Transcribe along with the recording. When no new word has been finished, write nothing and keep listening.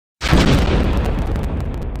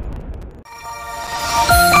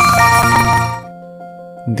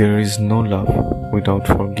There is no love without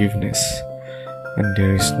forgiveness, and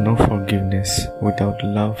there is no forgiveness without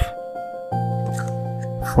love.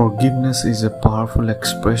 Forgiveness is a powerful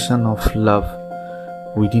expression of love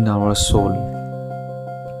within our soul.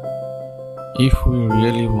 If we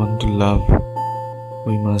really want to love,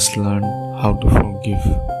 we must learn how to forgive.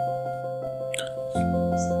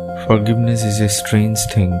 Forgiveness is a strange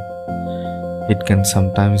thing. It can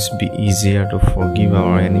sometimes be easier to forgive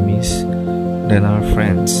our enemies than our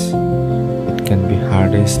friends. It can be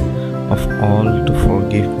hardest of all to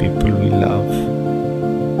forgive people we love.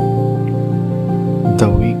 The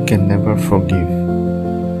weak can never forgive.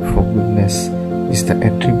 Forgiveness is the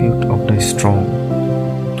attribute of the strong.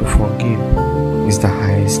 To forgive is the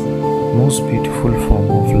highest, most beautiful form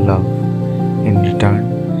of love. In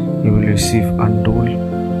return, you will receive untold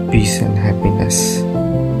peace and happiness.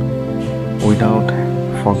 Without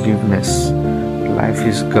forgiveness, life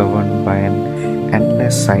is governed by an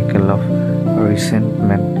endless cycle of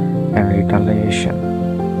resentment and retaliation.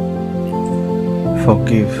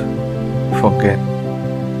 Forgive, forget,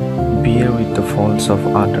 bear with the faults of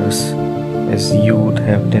others as you would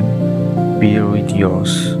have them bear with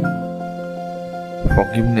yours.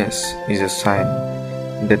 Forgiveness is a sign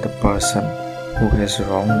that the person who has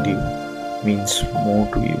wronged you means more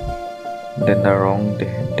to you than the wrong they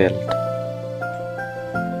have dealt.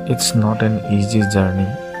 It's not an easy journey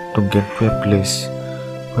to get to a place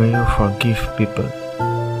where you forgive people,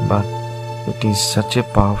 but it is such a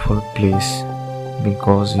powerful place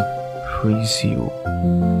because it frees you.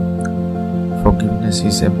 Forgiveness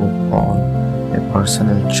is above all a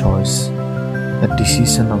personal choice, a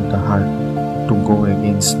decision of the heart to go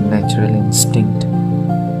against natural instinct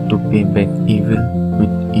to pay back evil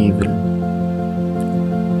with evil.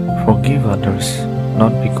 Forgive others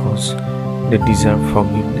not because they deserve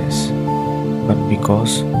forgiveness, but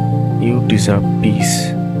because you deserve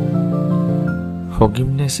peace.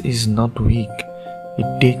 Forgiveness is not weak.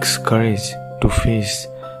 It takes courage to face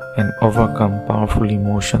and overcome powerful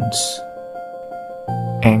emotions.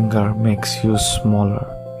 Anger makes you smaller,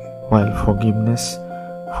 while forgiveness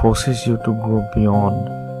forces you to go beyond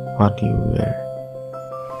what you were.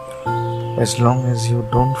 As long as you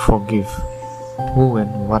don't forgive, who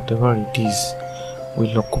and whatever it is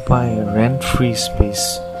will occupy a rent-free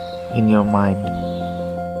space in your mind.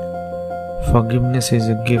 Forgiveness is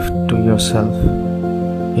a gift to yourself.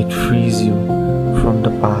 It frees you from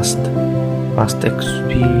the past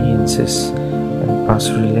experiences and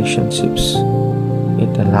past relationships.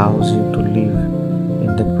 It allows you to live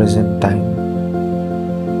in the present time.